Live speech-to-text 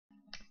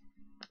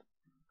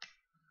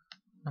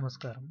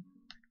నమస్కారం.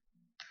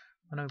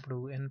 మనం ఇప్పుడు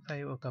N5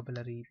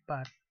 వొకాబులరీ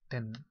పార్ట్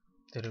 10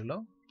 తెలుగులో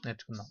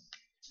నేర్చుకుందాం.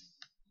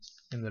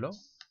 ఇందులో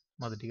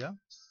మొదటిగా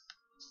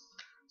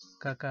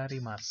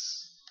కకారిమాస్.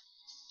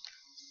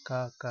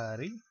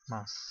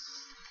 కకారిమాస్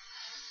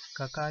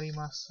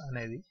కకారిమాస్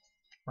అనేది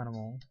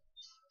మనము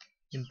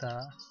ఇంత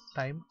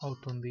టైం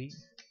అవుతుంది,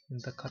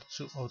 ఇంత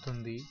ఖర్చు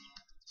అవుతుంది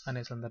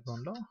అనే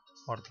సందర్భంలో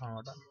వాడతాం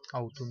అన్నమాట.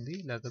 అవుతుంది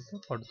లేకపోతే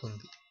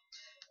పడుతుంది.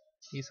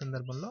 ఈ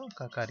సందర్భంలో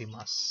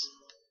కకారిమాస్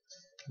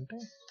అంటే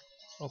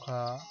ఒక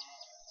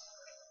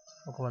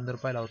 100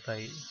 రూపాయలు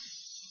అవుతాయి,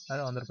 అదే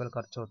 100 రూపాయలు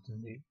ఖర్చు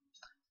అవుతుంది,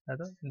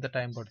 లేదా ఇంత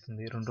టైం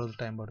పడుతుంది, 2 రోజులు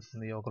టైం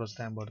పడుతుంది, 1 రోజు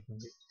టైం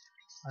పడుతుంది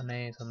అనే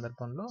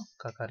సందర్భంలో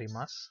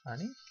కకారిమాస్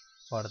అని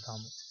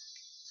వాడతాము.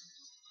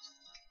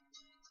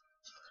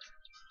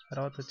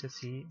 తర్వాత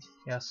వచ్చేసి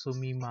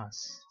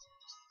యాసుమిమాస్.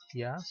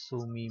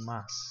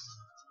 యాసుమిమాస్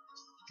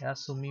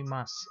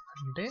యాసుమిమాస్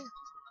అంటే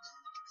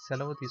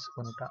సెలవు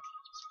తీసుకొనుట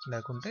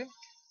లేకుంటే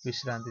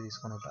విశ్రాంతి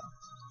తీసుకొనుట.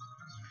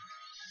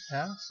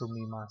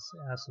 యాసుమిమాస్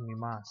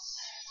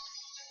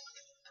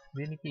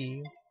దీనికి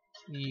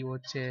ఈ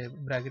వచ్చే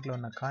బ్రాకెట్లో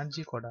ఉన్న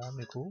కాంజీ కూడా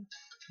మీకు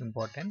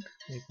ఇంపార్టెంట్,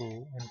 మీకు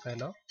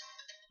N5లో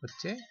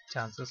వచ్చే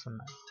ఛాన్సెస్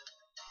ఉన్నాయి.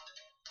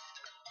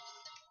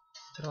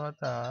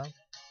 తర్వాత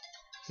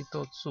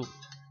హితోత్సు.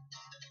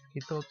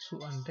 హితోత్సు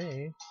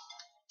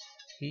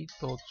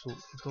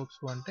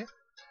అంటే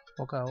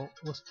ఒక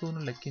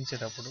వస్తువును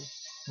లెక్కించేటప్పుడు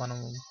మనం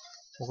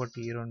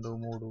 1, 2,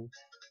 3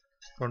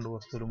 2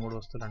 వస్తువులు 3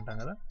 వస్తువులు అంటాం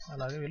కదా,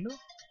 అలాగే వీళ్ళు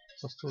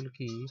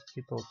వస్తువులకి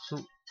హితోత్సు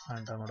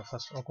అంటారు అన్నమాట.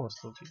 ఫస్ట్ ఒక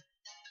వస్తువుకి,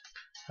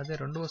 అదే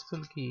 2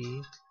 వస్తువులకి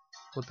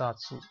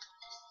హుతాత్సు.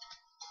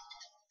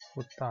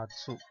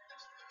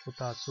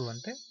 హుతాత్సు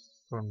అంటే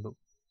 2.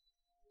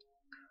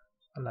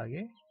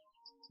 అలాగే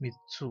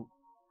మిత్సు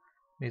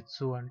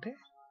అంటే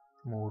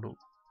 3.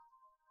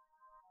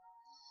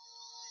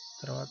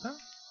 తర్వాత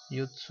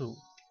యుత్సు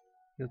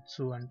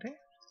అంటే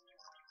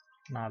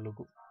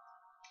 4.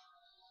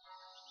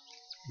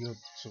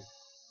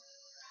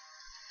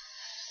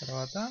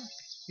 తర్వాత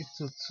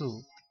ఇత్సుత్సు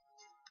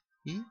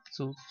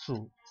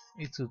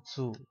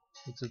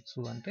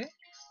అంటే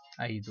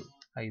 5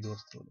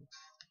 వస్తువులు.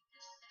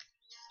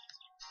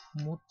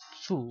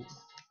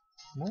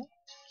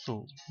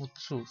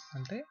 ముత్సు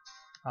అంటే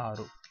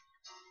 6.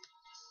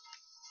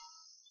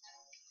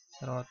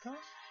 తర్వాత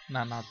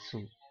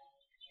ననాత్సు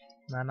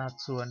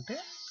అంటే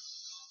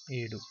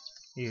 7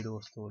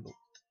 వస్తువులు.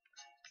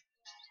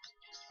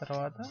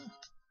 తర్వాత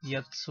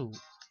యత్సు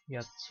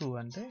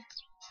అంటే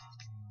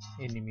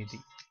 8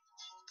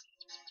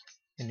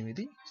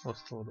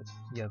 వస్తువులు.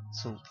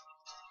 యత్సు.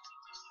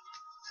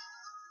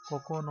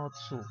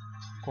 కోకోనోత్సు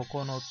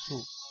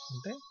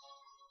అంటే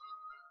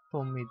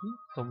 9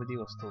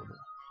 వస్తువులు.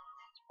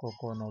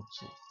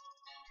 కోకోనోత్సు.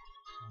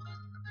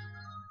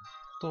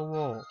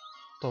 తోవో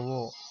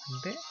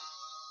అంటే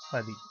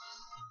 10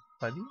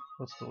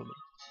 వస్తువులు.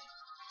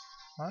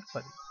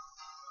 10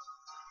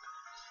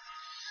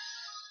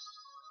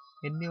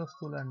 ఎన్ని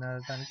వస్తువులు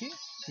అనడానికి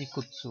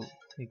ఇకుత్సు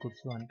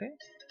అంటే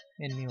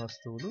ఎన్ని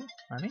వస్తువులు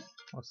అని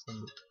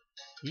వస్తుంది.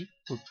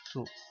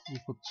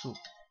 ఇకుత్సు.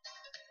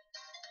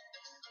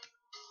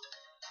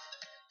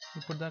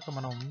 ఇప్పుడు దాకా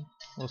మనం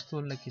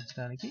వస్తువులు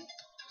లెక్కించడానికి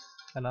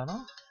ఎలానో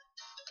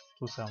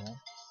చూసాము.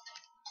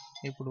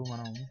 ఇప్పుడు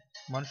మనం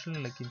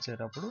మనుషులను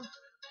లెక్కించేటప్పుడు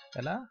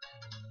ఎలా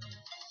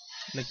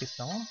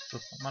లెక్కిస్తామో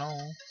చూస్తాం. మనం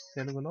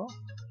తెలుగులో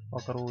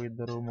 1,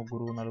 2,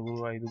 3, 4,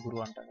 5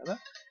 అంటాం కదా,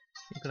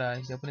 ఇక్కడ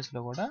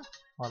జపనీస్లో కూడా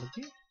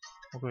వాళ్ళకి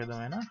ఒక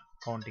విధమైన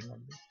కౌంటింగ్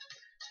ఉంది.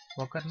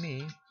 ఒకరిని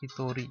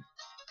హితోరి,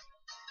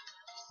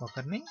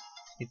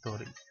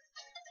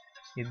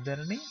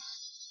 ఇద్దరిని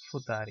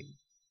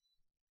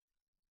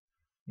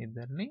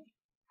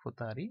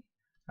ఫుతారి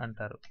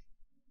అంటారు.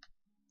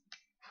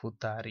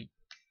 ఫుతారి.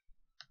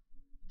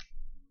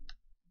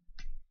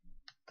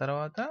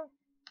 తర్వాత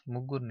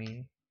ముగ్గురిని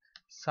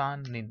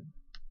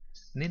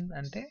నిన్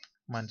అంటే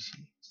మనిషి,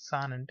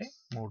 సాన్ అంటే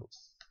 3.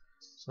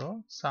 సో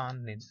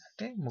నిన్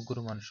అంటే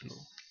ముగ్గురు మనుషులు,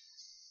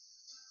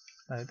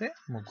 అయితే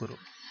ముగ్గురు.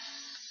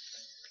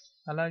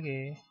 అలాగే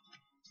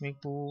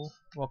మీకు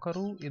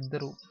 1,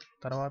 2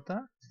 తర్వాత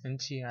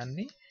నుంచి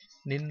అన్ని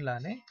నిన్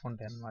లానే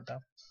ఉంటాయి అన్నమాట.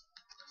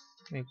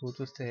 మీకు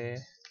చూస్తే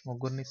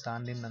ముగ్గురిని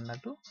సాన్నిన్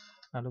అన్నట్టు,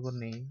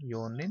 4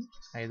 యోనిన్,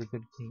 5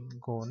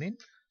 గోనిన్,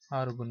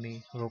 6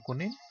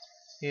 రోకునిన్,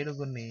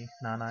 7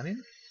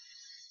 నానానిన్,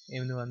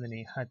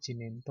 8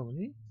 హచినిన్,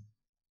 9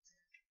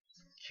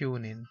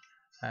 క్యూనిన్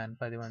అండ్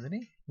 10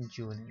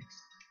 జూనిన్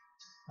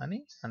అని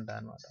అంటారు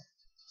అన్నమాట.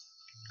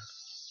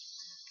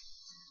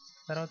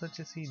 తర్వాత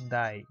వచ్చేసి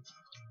దాయ్.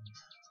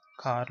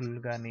 కార్లు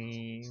కానీ,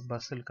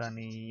 బస్సులు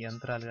కానీ,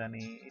 యంత్రాలు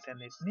కానీ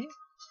వీటన్నిటిని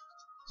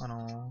మనం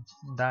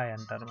దాయ్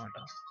అంటారు అన్నమాట.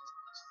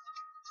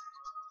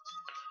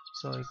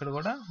 సో ఇక్కడ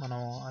కూడా మనం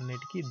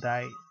అన్నిటికీ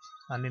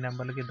అన్ని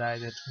నెంబర్లకి దాయ్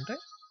తెచ్చుకుంటే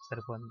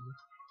సరిపోతుంది.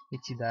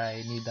 ఇచ్చిదాయ్,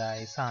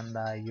 నిదాయ్,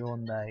 సాందాయ్,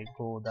 యోందాయ్,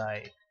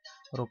 గోదాయ్,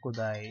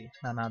 రొకుదాయ్,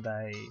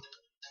 ననాదాయ్,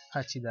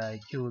 హచిదాయ్,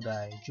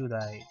 క్యూదాయ్,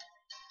 జుదాయ్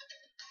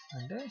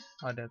అంటే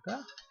వాటి యొక్క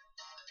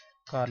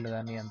కార్లు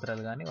కానీ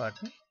యంత్రాలు కానీ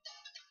వాటిని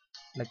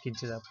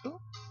లెక్కించేటప్పుడు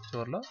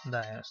చివరిలో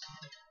దాయ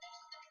వస్తుంది.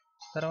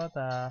 తర్వాత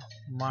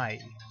మాయ్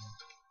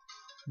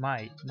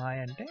మాయ్ మాయ్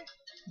అంటే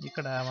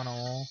ఇక్కడ మనం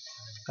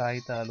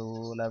కాగితాలు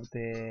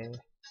లేకపోతే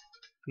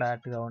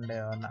ఫ్లాట్గా ఉండే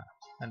ఏమన్నా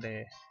అంటే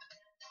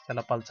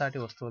చాలా పల్చాటి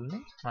వస్తువుల్ని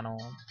మనం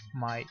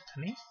మాయ్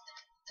అని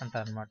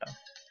అంటారు అనమాట.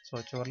 సో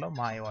చివరిలో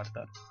మాయ్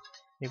వాడతారు.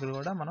 ఇక్కడ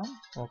కూడా మనం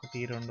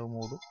 1, 2,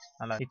 3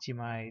 అలా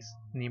ఇచ్చిమాయ్,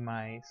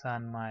 నిమాయ్,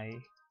 సాన్మాయ్,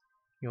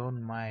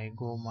 యోన్మాయ్,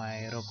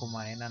 గోమాయ్,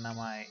 రొకుమాయ్,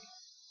 ననమాయ్,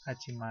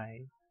 హచిమాయ్,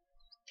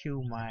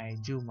 క్యూమాయ్,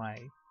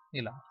 జూమాయ్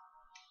ఇలా.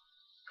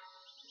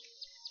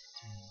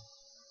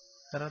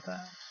 తర్వాత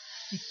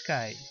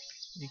ఇక్కాయ్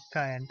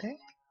ఇక్కాయ్ అంటే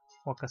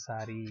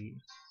ఒకసారి.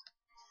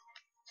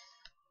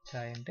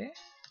 ఇక్కాయ్ అంటే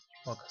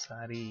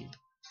ఒకసారి.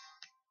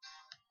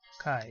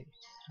 కాయ్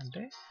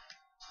అంటే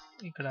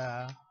ఇక్కడ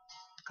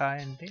కాయ్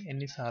అంటే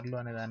ఎన్నిసార్లు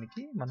అనే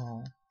దానికి మనం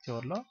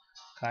చివరిలో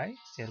కాయ్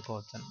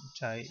చేరుకోవచ్చు,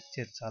 చాయ్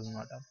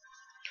చేర్చాలన్నమాట.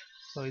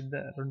 సో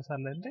 2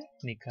 సార్లు అంటే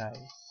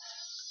నికాయ్,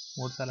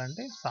 3 సార్లు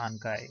అంటే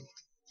సాన్కాయ్,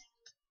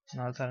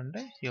 4 సార్లు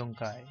అంటే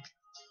యోంకాయ్.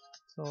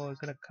 సో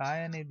ఇక్కడ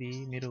కాయ్ అనేది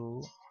మీరు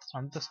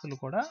అంతస్తులు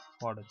కూడా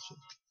వాడచ్చు.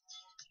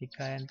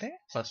 ఇకాయ్ అంటే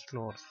ఫస్ట్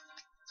ఫ్లోర్,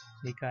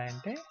 నికాయ్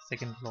అంటే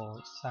సెకండ్ ఫ్లోర్,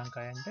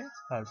 సాన్కాయ్ అంటే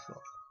థర్డ్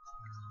ఫ్లోర్.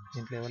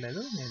 దీంట్లో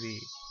ఇవ్వలేదు, మేబీ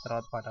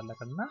తర్వాత పాఠాల్లో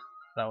కన్నా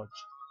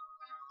రావచ్చు.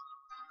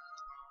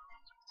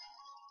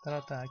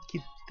 తర్వాత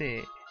కిత్తే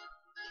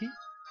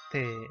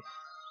కిత్తే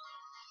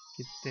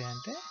కిత్తే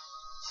అంటే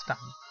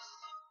స్టాంప్.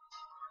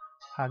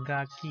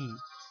 హగాకి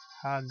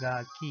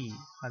హగాకి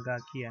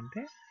హగాకి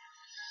అంటే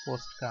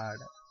పోస్ట్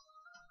కార్డ్.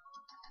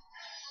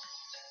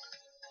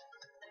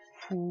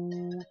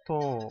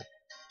 ఫూతో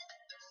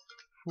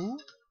ఫూ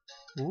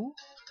ఊ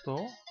తో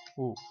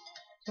ఊ.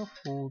 సో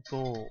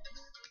ఫూతో.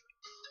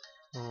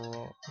 సో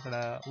ఇక్కడ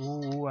ఊ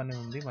అని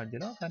ఉంది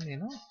మధ్యలో, కానీ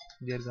నేను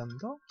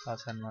దీర్ఘంతో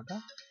రాశాను అనమాట.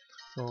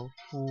 సో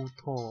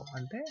ఫూతో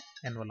అంటే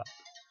ఎన్వలప్.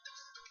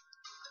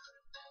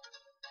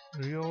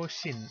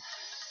 రియోషిన్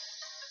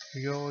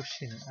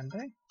రియోషిన్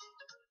అంటే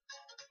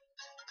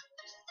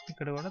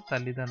ఇక్కడ కూడా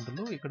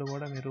తల్లిదండ్రులు. ఇక్కడ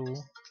కూడా మీరు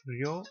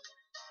రియో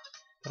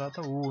తర్వాత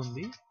ఊ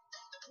ఉంది,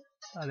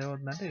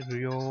 అదేమవుతుందంటే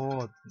రియో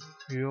అవుతుంది,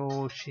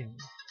 రియోషిన్.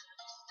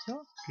 సో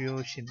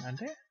రియోషిన్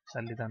అంటే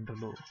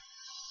తల్లిదండ్రులు.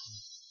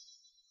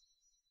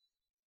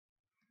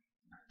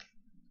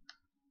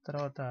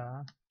 తర్వాత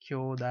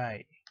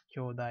క్యోదాయ్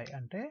క్యోదాయ్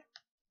అంటే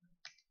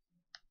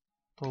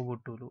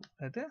తోబుట్టులు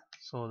అయితే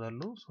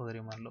సోదరులు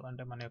సోదరిమణులు.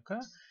 అంటే మన యొక్క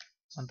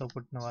మనతో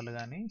పుట్టిన వాళ్ళు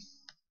కానీ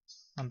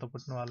మనతో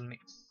పుట్టిన వాళ్ళని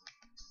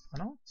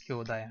మనం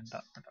క్యోదాయ్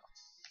అంటాం అన్నమాట.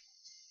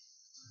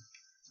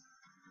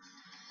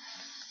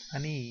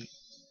 అని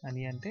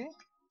అని అంటే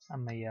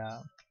అన్నయ్య.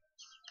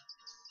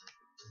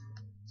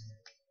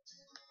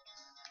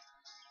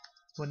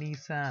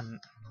 ఒనీసాన్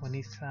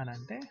ఒనీసాన్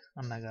అంటే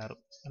అన్నగారు.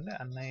 అంటే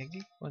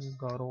అన్నయ్యకి కొంచెం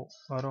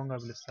గౌరవంగా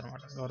పిలుస్తారు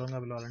అనమాట.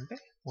 గౌరవంగా పిలవాలంటే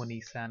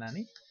ఒనీసాన్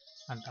అని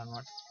అంటాం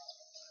అనమాట.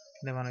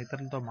 అంటే మనం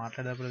ఇతరులతో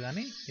మాట్లాడేటప్పుడు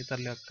కానీ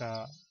ఇతరుల యొక్క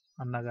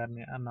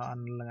అన్నగారిని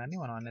అన్నలు కానీ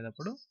మనం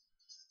అనేటప్పుడు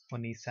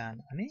ఒనీసాన్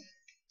అని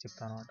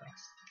చెప్తాం అనమాట.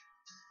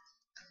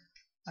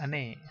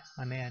 అనే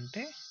అనే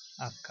అంటే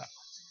అక్క.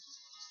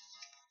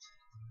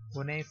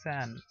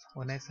 ఒనేసాన్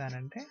ఒనేసాన్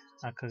అంటే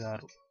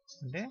అక్కగారు.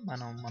 అంటే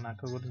మనం మన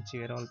అక్క గురించి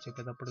వేరే వాళ్ళు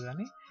చెప్పేటప్పుడు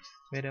కానీ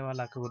వేరే వాళ్ళ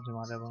అక్క గురించి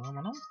మాట్లాడకుండా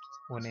మనం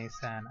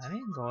ఒనేసాన్ అని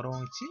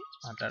గౌరవం ఇచ్చి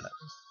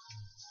మాట్లాడాలి.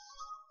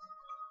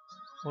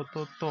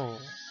 ఒతోతో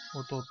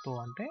ఒతోతో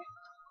అంటే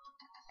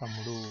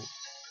తమ్ముడు.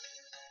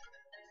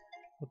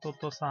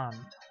 ఒతోతో సాన్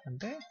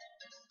అంటే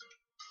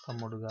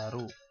తమ్ముడు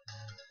గారు,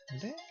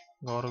 అంటే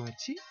గౌరవం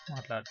ఇచ్చి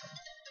మాట్లాడటం.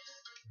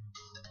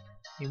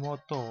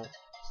 ఇమోతో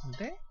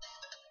అంటే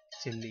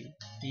చెల్లి.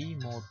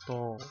 ఈమోతో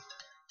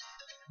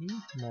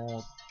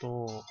ఈమోతో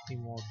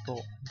ఈమోతో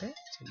అంటే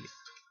చెల్లి.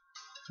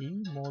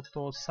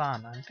 ఈమోతో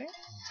సాన్ అంటే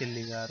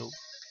చెల్లి గారు.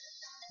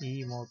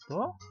 ఈమోతో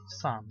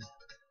సాన్.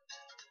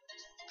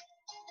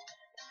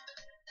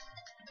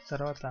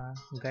 తర్వాత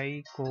గై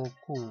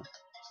కోకు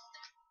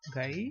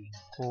గై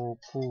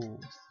కోకు.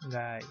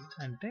 గాయ్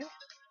అంటే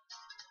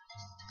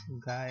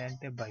గాయ్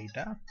అంటే బయట,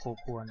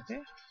 కోకు అంటే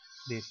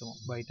దేశం,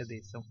 బయట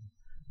దేశం.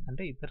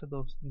 అంటే ఇతర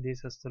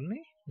దేశస్తుల్ని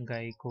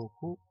గై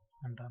కోకు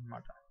అంటాం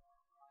అన్నమాట.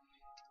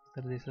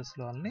 ఇతర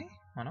దేశస్తుల వాళ్ళని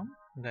మనం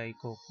గై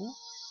కోకు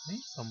అని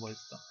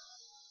సంబోధిస్తాం.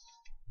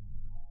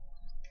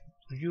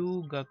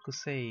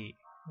 ర్యూగకుసై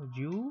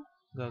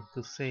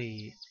ర్యూగకుసై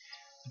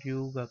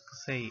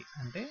ర్యూగకుసై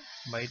అంటే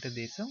బయట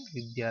దేశం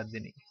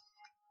విద్యార్థిని.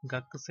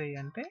 గక్కుసై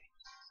అంటే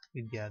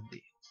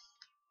విద్యార్థి.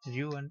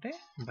 ర్యూ అంటే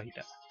బయట.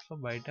 సో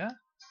బయట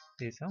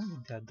దేశం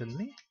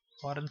విద్యార్థుల్ని,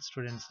 ఫారెన్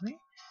స్టూడెంట్స్ని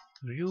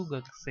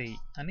ర్యూగకుసై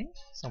అని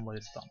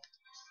సంబోధిస్తాం.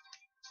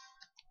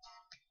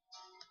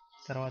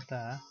 తర్వాత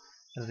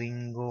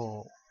రింగో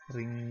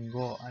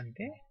రింగో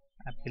అంటే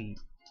యాపిల్.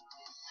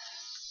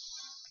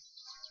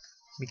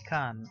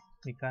 మికాన్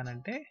మికాన్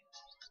అంటే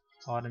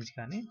ఆరెంజ్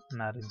కానీ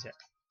నారింజ.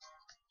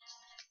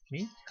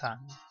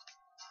 మికాన్.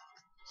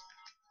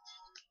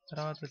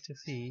 తర్వాత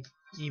వచ్చేసి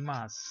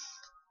ఇమాస్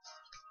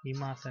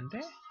ఇమాస్ అంటే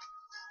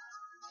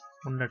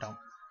ఉండటం.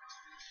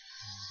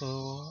 సో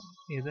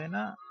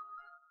ఏదైనా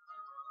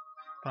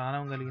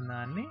ప్రాణం కలిగిన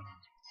దాన్ని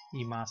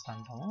ఇమాస్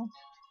అంటాము,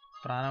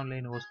 ప్రాణం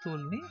లేని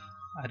వస్తువుల్ని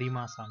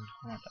అరిమాస్ అంటాం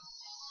అన్నమాట.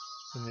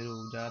 సో మీరు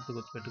జాగ్రత్తగా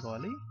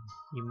గుర్తుపెట్టుకోవాలి,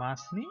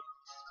 ఇమాస్ని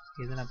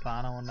ఏదైనా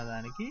ప్రాణం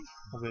ఉన్నదానికి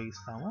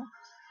ఉపయోగిస్తాము,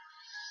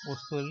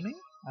 వస్తువుల్ని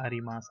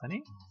అరిమాస్ అని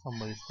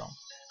సంబోధిస్తాం.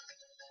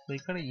 సో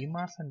ఇక్కడ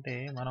ఇమాస్ అంటే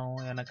మనం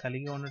ఏదైనా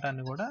కలిగి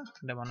ఉండటాన్ని కూడా,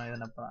 అంటే మనం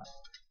ఏదైనా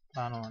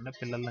ప్రాణం అంటే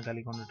పిల్లల్ని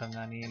కలిగి ఉండటం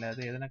కానీ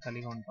లేదా ఏదైనా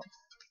కలిగి ఉంటాం,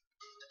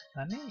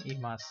 దాన్ని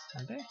ఇమాస్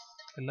అంటే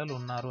పిల్లలు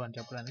ఉన్నారు అని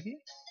చెప్పడానికి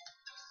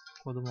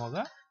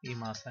కొదుమోగా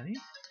ఇమాస్ అని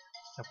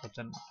చెప్పొచ్చు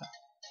అనమాట.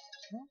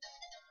 సో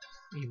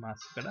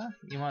ఇమాస్, ఇక్కడ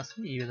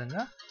ఇమాస్ని ఈ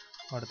విధంగా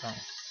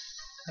వాడతాము.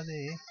 అదే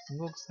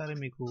ఇంకొకసారి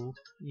మీకు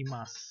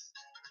ఇమాస్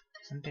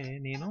అంటే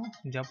నేను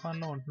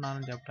జపాన్లో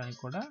ఉంటున్నానని చెప్పడానికి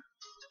కూడా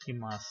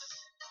ఇమాస్,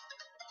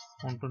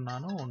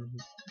 ఉంటున్నాను,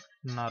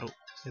 ఉన్నారు,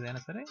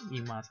 ఏదైనా సరే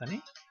ఇమాస్ అని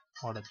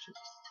వాడచ్చు.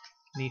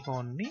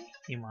 నిహోన్ని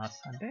ఇమాస్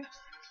అంటే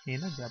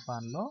నేను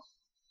జపాన్లో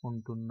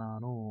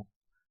ఉంటున్నాను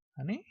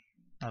అని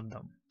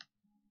అర్థం.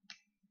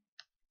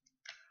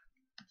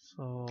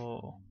 సో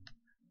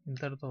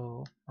ఇంతటితో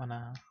మన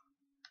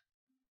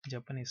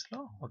జపనీస్లో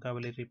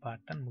వొకాబులరీ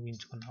పార్ట్ 10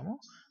 ముగించుకున్నాము.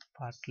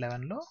 పార్ట్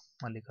 11లో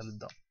మళ్ళీ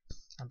కలుద్దాం.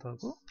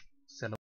 అంతవరకు సెలవు.